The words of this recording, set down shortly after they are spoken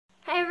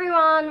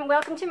everyone,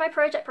 welcome to my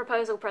project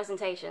proposal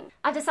presentation.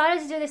 I've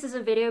decided to do this as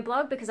a video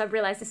blog because I've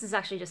realized this is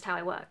actually just how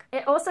I work.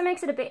 It also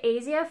makes it a bit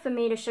easier for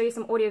me to show you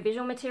some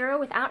audiovisual material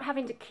without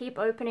having to keep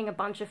opening a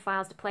bunch of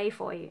files to play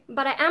for you.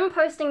 But I am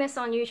posting this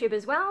on YouTube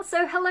as well,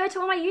 so hello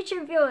to all my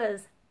YouTube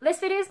viewers! This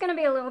video is going to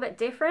be a little bit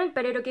different,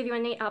 but it'll give you a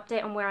neat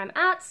update on where I'm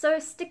at, so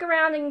stick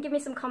around and give me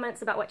some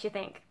comments about what you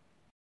think.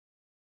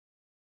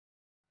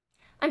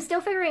 I'm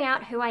still figuring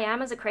out who I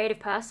am as a creative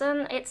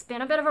person. It's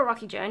been a bit of a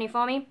rocky journey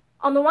for me.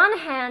 On the one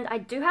hand, I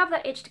do have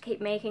that itch to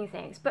keep making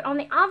things, but on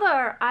the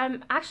other, I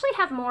actually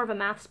have more of a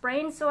maths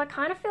brain, so I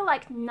kind of feel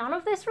like none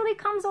of this really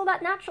comes all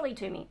that naturally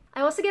to me.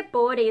 I also get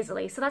bored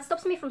easily, so that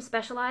stops me from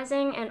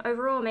specializing and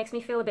overall makes me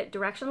feel a bit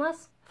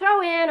directionless.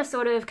 Throw in a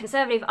sort of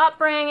conservative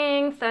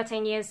upbringing,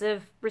 13 years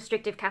of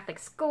restrictive Catholic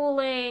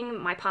schooling,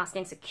 my past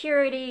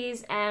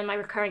insecurities, and my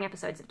recurring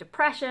episodes of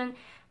depression,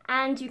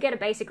 and you get a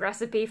basic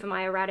recipe for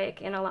my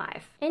erratic inner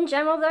life. In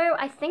general though,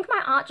 I think my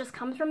art just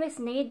comes from this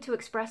need to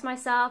express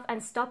myself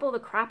and stop all the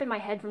crap in my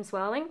head from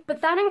swirling.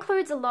 But that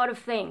includes a lot of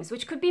things,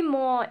 which could be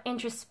more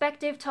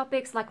introspective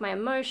topics like my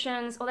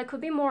emotions, or they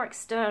could be more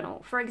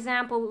external. For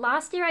example,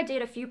 last year I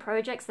did a few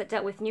projects that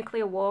dealt with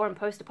nuclear war and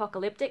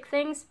post-apocalyptic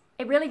things.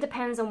 It really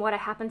depends on what I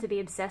happen to be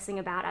obsessing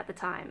about at the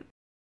time.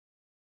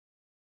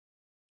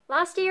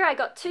 Last year I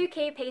got two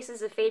key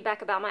pieces of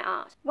feedback about my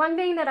art. One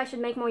being that I should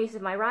make more use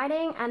of my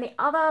writing, and the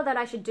other that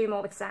I should do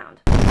more with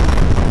sound.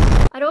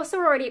 I'd also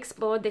already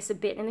explored this a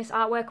bit in this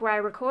artwork where I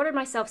recorded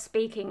myself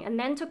speaking and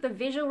then took the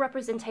visual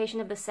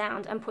representation of the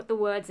sound and put the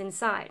words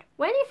inside.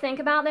 When you think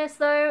about this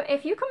though,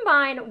 if you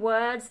combine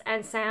words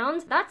and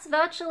sound, that's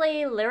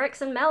virtually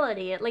lyrics and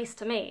melody, at least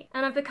to me.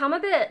 And I've become a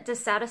bit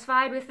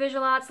dissatisfied with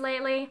visual arts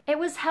lately. It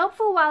was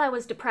helpful while I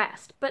was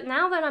depressed, but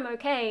now that I'm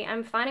okay,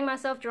 I'm finding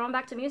myself drawn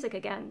back to music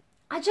again.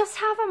 I just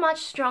have a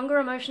much stronger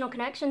emotional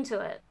connection to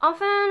it.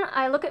 Often,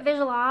 I look at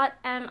visual art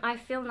and I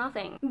feel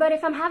nothing. But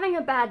if I'm having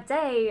a bad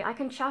day, I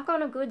can chuck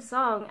on a good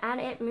song and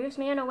it moves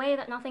me in a way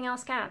that nothing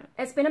else can.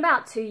 It's been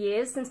about 2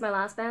 years since my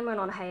last band went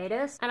on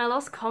hiatus, and I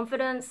lost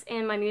confidence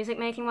in my music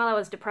making while I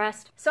was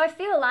depressed. So I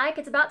feel like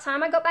it's about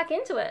time I got back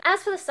into it.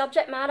 As for the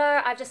subject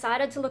matter, I've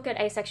decided to look at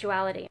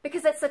asexuality,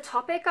 because it's a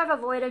topic I've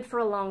avoided for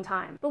a long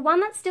time, but one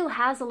that still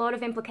has a lot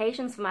of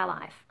implications for my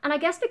life. And I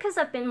guess because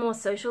I've been more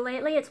social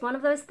lately, it's one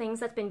of those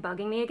things that's been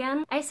bugging me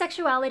again.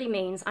 Asexuality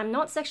means I'm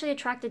not sexually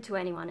attracted to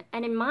anyone,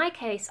 and in my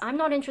case, I'm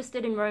not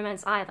interested in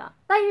romance either.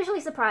 That usually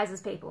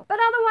surprises people, but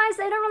otherwise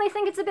they don't really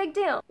think it's a big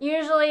deal.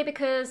 Usually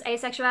because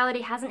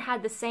asexuality hasn't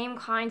had the same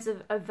kinds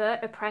of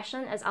overt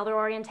oppression as other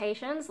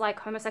orientations, like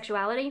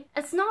homosexuality.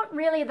 It's not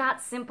really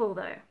that simple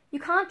though. You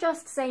can't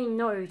just say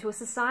no to a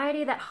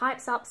society that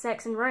hypes up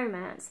sex and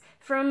romance,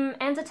 from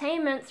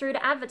entertainment through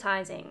to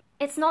advertising.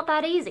 It's not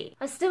that easy.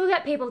 I still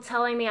get people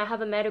telling me I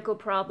have a medical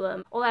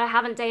problem, or that I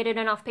haven't dated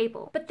enough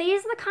people. But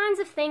these are the kinds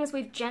of things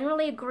we've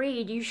generally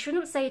agreed you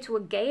shouldn't say to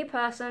a gay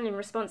person in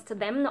response to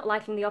them not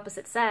liking the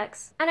opposite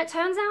sex. And it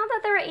turns out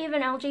that there are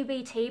even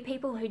LGBT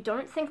people who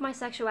don't think my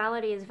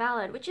sexuality is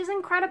valid, which is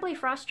incredibly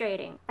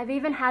frustrating. I've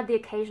even had the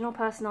occasional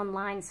person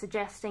online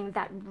suggesting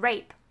that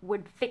rape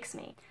would fix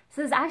me. So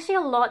there's actually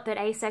a lot that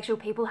asexual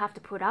people have to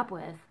put up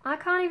with. I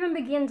can't even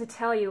begin to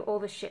tell you all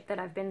the shit that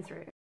I've been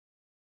through.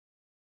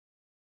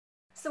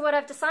 So what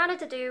I've decided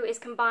to do is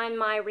combine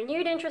my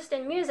renewed interest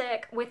in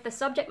music with the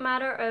subject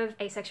matter of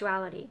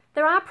asexuality.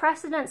 There are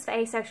precedents for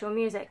asexual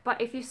music,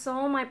 but if you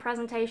saw my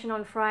presentation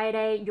on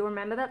Friday, you'll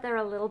remember that they're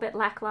a little bit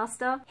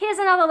lackluster. Here's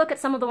another look at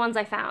some of the ones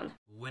I found.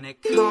 When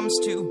it comes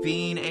to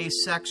being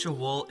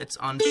asexual, it's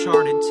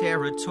uncharted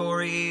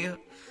territory.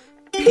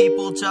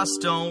 People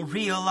just don't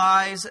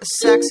realize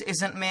sex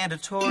isn't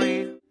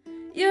mandatory.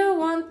 You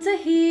want to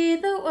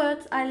hear the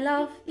words I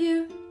love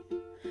you,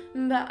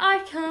 but I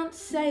can't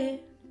say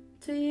it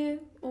to you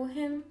or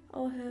him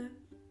or her.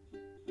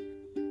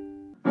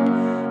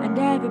 And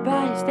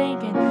everybody's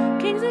thinking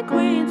kings and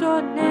queens,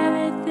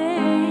 ordinary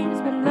things,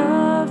 but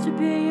love to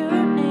be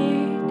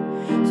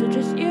unique. So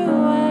just you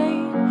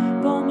wait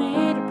for me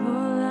to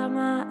pull out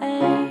my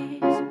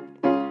ace.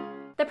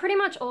 They're pretty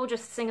much all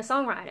just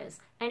singer-songwriters.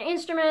 An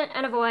instrument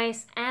and a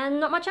voice, and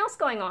not much else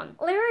going on.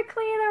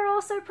 Lyrically, they're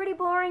also pretty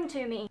boring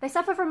to me. They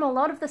suffer from a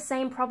lot of the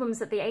same problems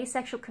that the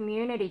asexual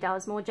community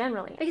does more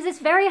generally. Because it's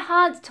very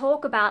hard to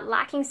talk about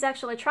lacking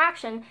sexual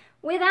attraction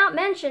without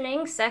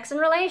mentioning sex and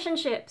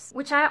relationships,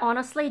 which I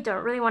honestly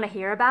don't really want to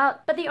hear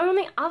about. But the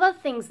only other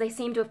things they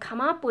seem to have come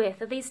up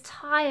with are these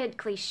tired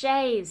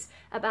cliches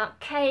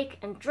about cake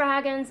and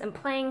dragons and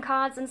playing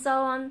cards and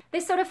so on.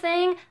 This sort of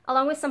thing,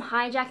 along with some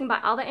hijacking by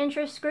other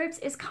interest groups,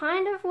 is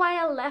kind of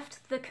why I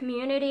left the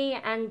community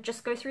and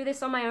just go through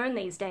this on my own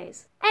these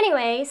days.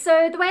 Anyway,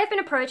 so the way I've been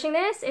approaching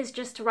this is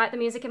just to write the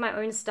music in my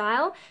own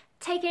style,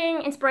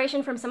 taking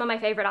inspiration from some of my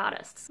favorite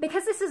artists.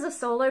 Because this is a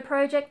solo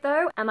project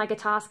though, and my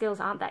guitar skills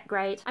aren't that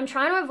great, I'm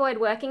trying to avoid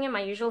working in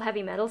my usual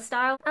heavy metal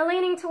style and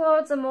leaning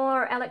towards a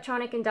more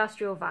electronic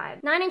industrial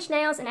vibe. 9 Inch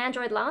Nails and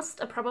Android Lust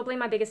are probably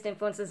my biggest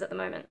influences at the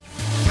moment.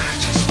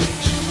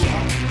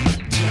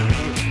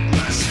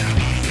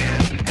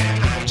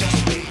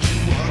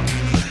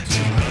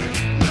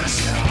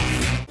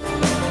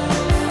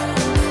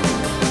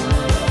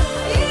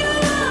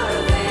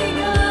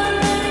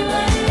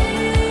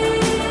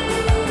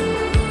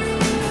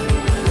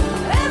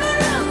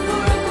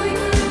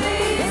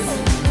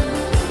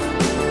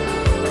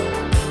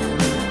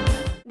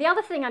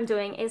 thing I'm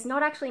doing is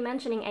not actually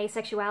mentioning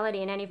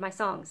asexuality in any of my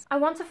songs. I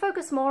want to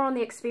focus more on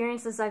the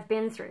experiences I've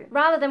been through,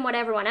 rather than what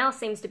everyone else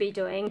seems to be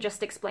doing,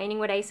 just explaining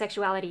what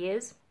asexuality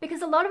is.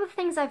 Because a lot of the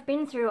things I've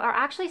been through are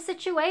actually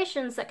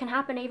situations that can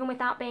happen even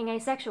without being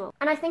asexual.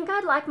 And I think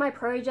I'd like my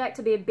project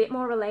to be a bit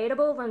more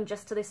relatable than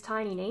just to this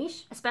tiny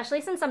niche,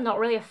 especially since I'm not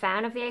really a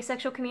fan of the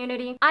asexual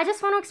community. I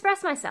just want to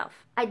express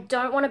myself. I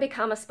don't want to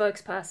become a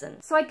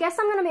spokesperson. So I guess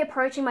I'm going to be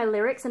approaching my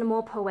lyrics in a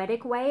more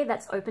poetic way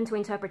that's open to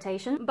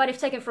interpretation, but if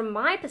taken from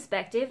my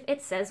perspective,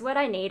 it says what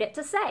I need it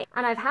to say.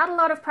 And I've had a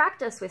lot of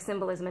practice with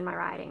symbolism in my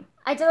writing.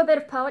 I do a bit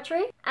of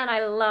poetry, and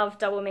I love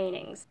double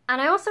meanings. And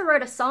I also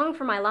wrote a song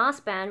for my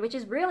last band, which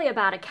is really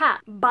about a cat,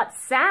 but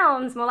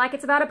sounds more like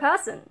it's about a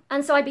person.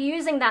 And so I'd be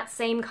using that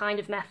same kind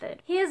of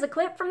method. Here's a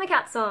clip from the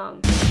cat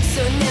song.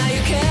 So now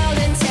you're curled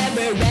in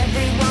terror,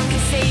 everyone can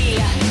see.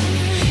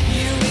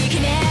 You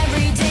weaken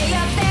every day,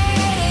 a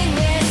fading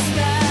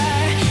whisper.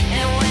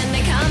 And when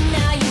they come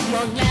now, you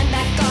won't land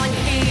back on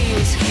your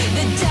feet.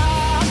 The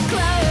door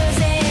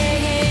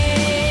closing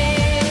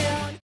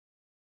in.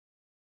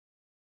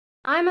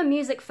 I'm a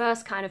music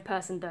first kind of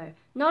person though,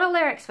 not a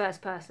lyrics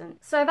first person,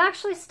 so I've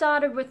actually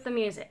started with the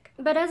music.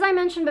 But as I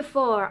mentioned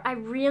before, I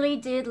really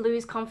did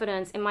lose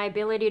confidence in my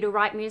ability to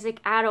write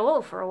music at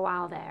all for a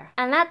while there.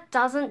 And that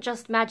doesn't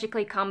just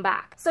magically come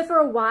back. So for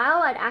a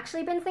while, I'd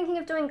actually been thinking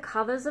of doing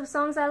covers of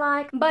songs I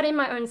like, but in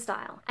my own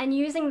style, and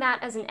using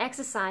that as an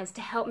exercise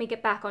to help me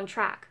get back on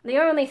track. The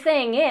only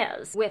thing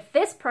is, with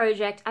this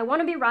project, I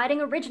want to be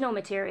writing original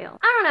material.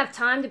 I don't have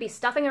time to be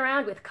stuffing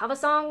around with cover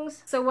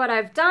songs, so what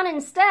I've done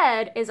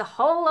instead is a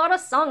whole lot of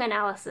song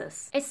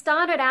analysis. It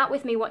started out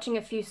with me watching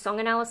a few song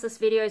analysis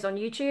videos on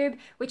YouTube,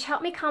 which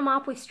helped me come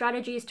up with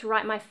strategies to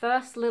write my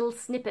first little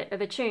snippet of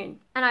a tune.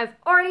 And I've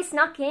already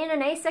snuck in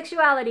an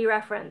asexuality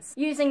reference,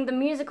 using the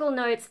musical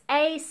notes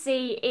A,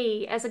 C,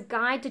 E as a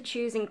guide to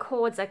choosing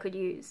chords I could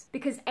use,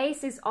 because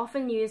ace is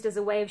often used as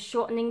a way of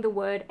shortening the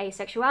word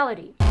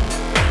asexuality.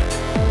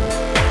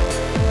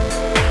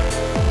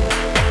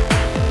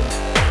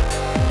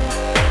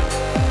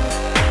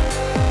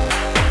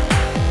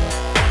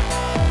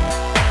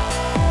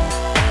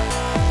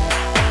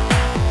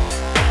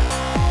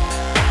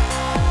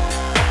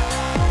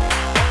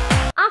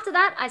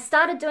 I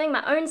started doing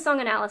my own song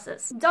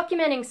analysis,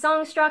 documenting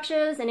song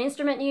structures and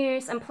instrument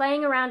use and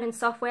playing around in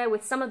software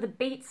with some of the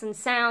beats and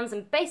sounds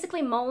and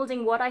basically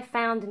molding what I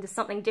found into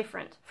something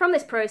different. From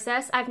this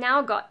process, I've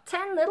now got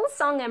 10 little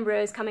song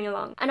embryos coming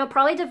along, and I'll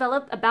probably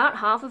develop about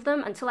half of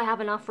them until I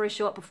have enough for a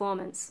short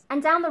performance.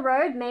 And down the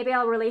road, maybe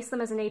I'll release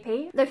them as an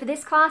EP, though for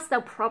this class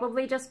they'll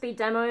probably just be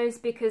demos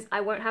because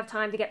I won't have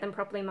time to get them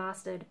properly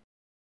mastered.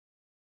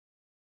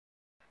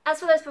 As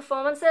for those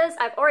performances,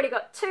 I've already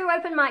got 2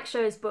 open mic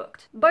shows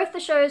booked. Both the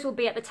shows will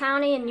be at the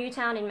Townie in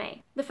Newtown in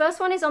May. The first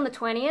one is on the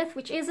 20th,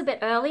 which is a bit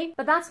early,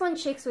 but that's when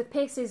Chicks with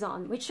Pics is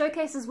on, which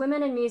showcases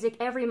women in music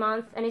every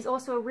month and is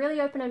also a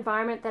really open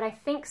environment that I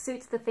think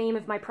suits the theme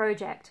of my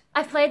project.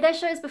 I've played their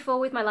shows before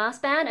with my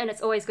last band and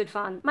it's always good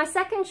fun. My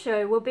second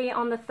show will be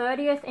on the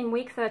 30th in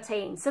week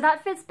 13, so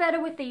that fits better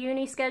with the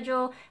uni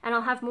schedule and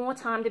I'll have more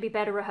time to be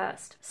better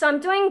rehearsed. So I'm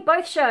doing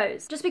both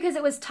shows, just because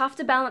it was tough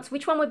to balance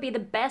which one would be the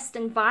best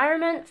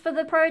environment for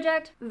the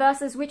project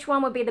versus which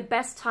one would be the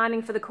best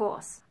timing for the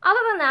course. Other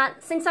than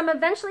that, since I'm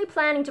eventually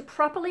planning to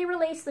properly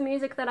release the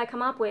music that I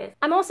come up with,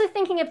 I'm also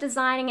thinking of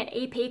designing an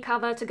EP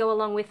cover to go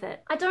along with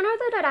it. I don't know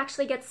that I'd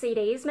actually get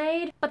CDs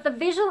made, but the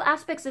visual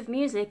aspects of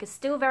music is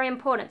still very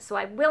important, so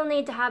I will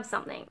need to have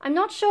something. I'm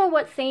not sure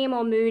what theme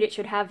or mood it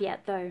should have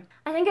yet though.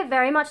 I think it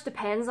very much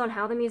depends on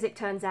how the music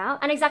turns out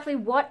and exactly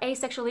what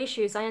asexual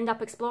issues I end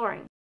up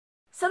exploring.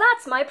 So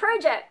that's my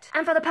project!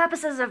 And for the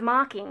purposes of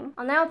marking,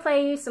 I'll now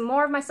play you some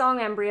more of my song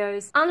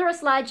embryos under a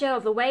slideshow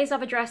of the ways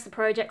I've addressed the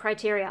project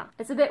criteria.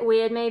 It's a bit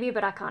weird maybe,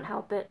 but I can't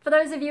help it. For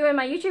those of you in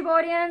my YouTube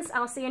audience,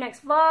 I'll see you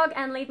next vlog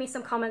and leave me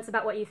some comments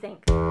about what you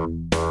think.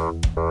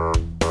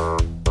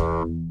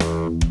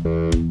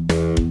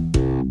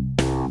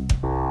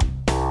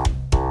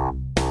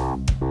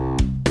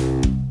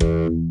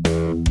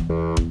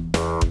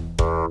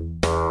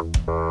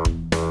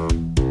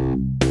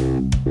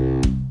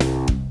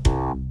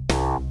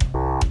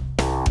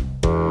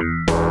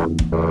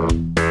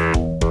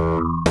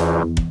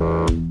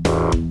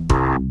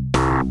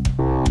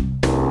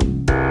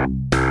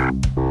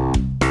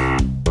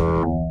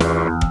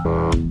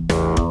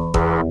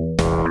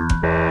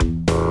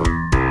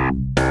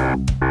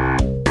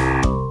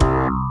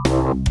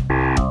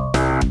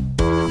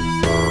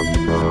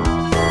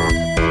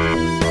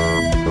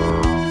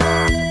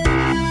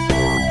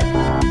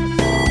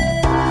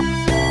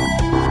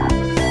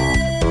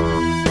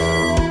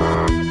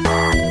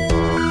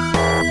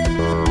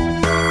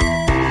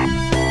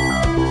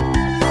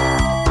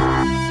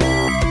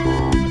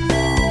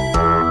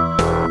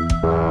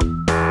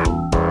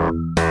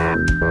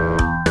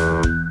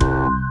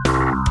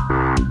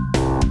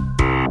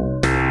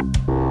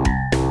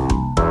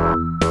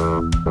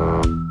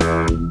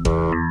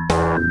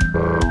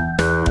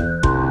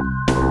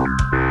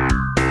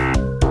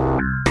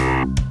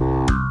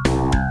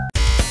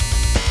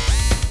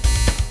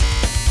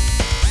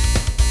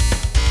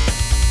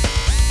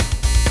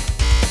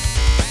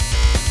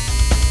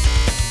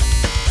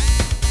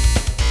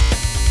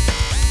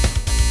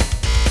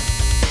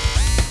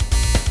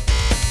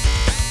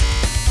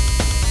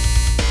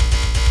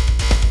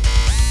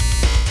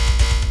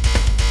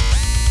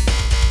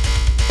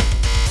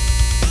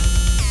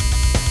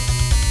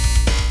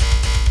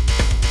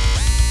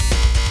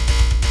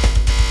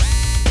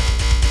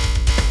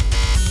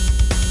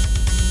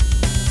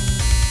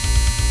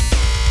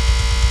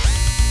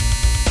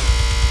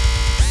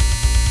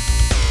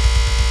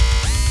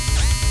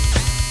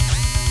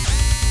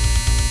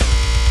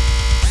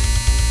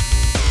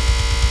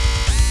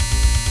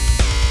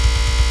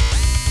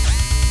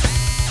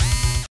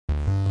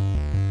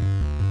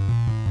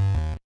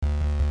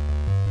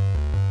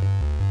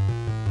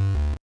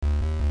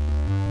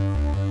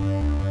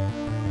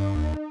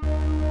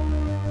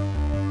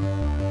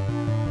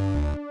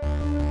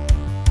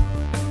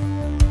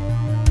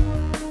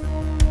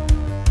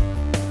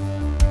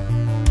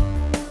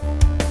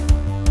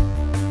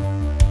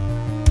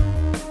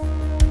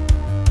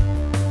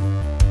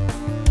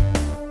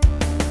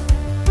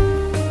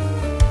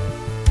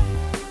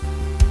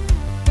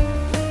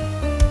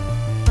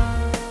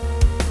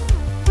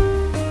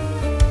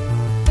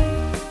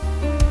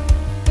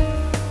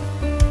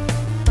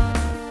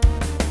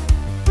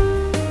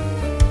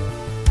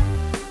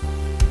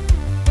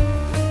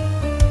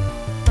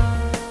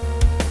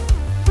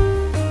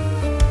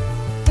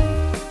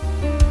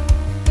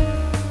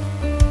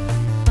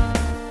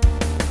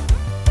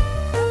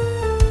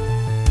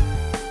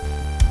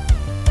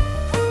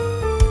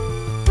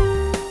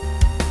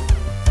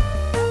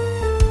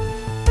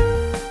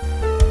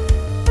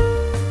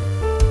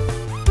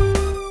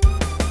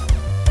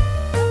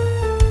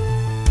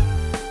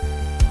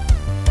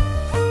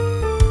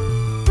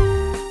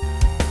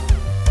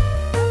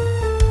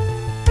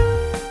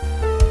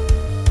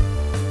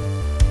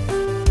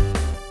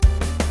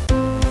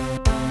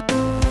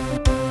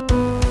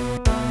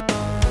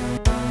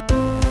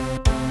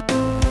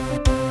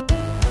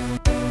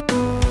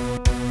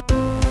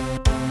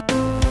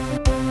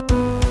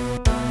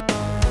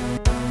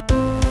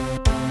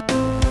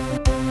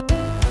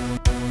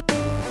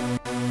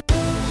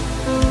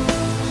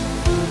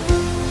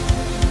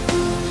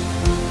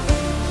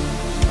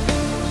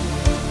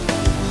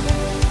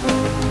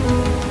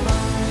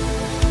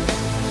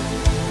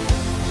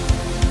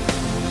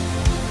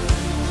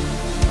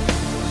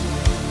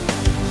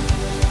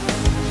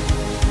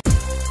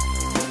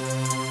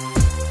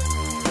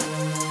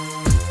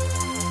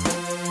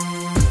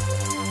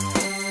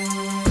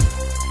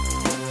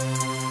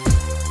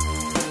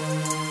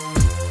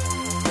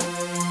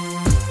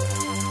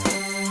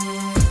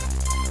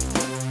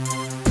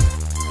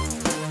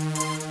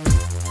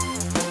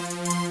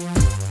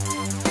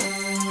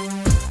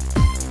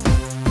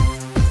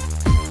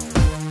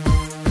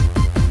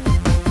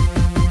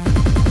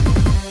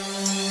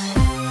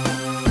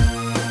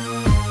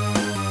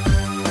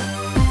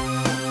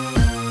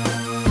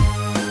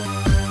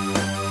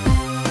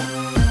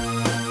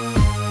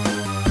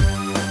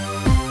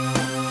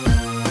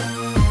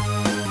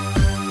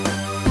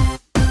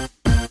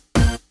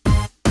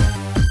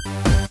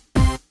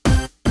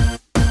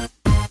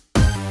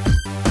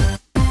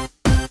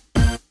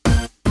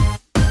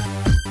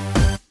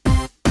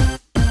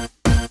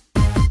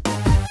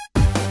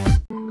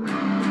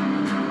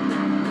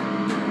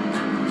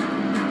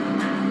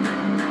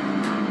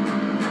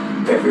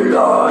 If you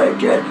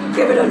like it,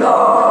 give it a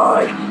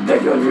like.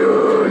 If you're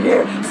new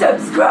here,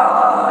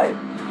 subscribe.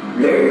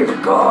 Leave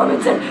a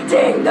comment and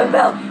ding the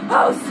bell.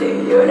 I'll see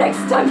you next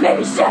time,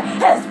 maybe share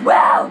as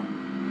well.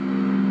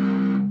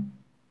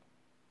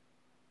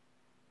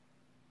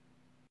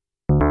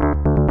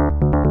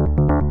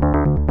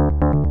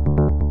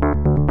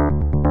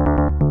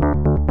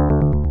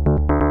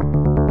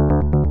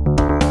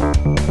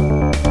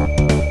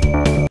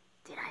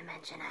 Did I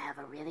mention I have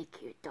a really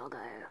cute doggo?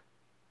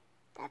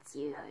 That's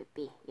you,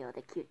 Hopi. You're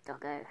the cute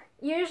doggo.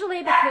 Usually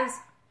because...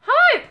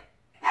 Hope!